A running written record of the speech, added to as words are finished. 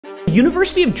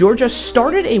University of Georgia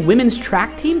started a women's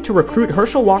track team to recruit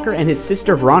Herschel Walker and his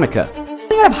sister Veronica.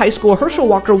 Coming out of high school, Herschel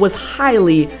Walker was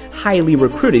highly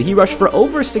recruited. He rushed for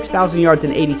over 6,000 yards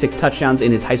and 86 touchdowns in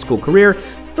his high school career.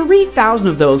 3,000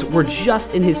 of those were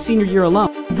just in his senior year alone.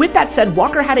 With that said,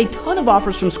 Walker had a ton of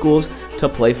offers from schools to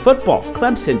play football: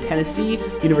 Clemson, Tennessee,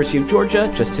 University of Georgia,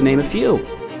 just to name a few.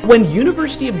 When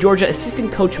University of Georgia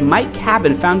assistant coach Mike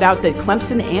Cabin found out that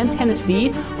Clemson and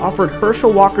Tennessee offered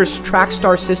Herschel Walker's track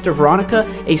star sister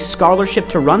Veronica a scholarship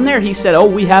to run there, he said, "Oh,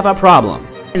 we have a problem."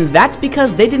 And that's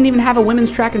because they didn't even have a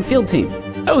women's track and field team.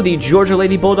 Oh, the Georgia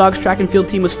Lady Bulldogs track and field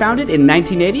team was founded in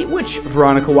 1980, which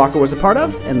Veronica Walker was a part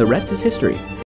of, and the rest is history.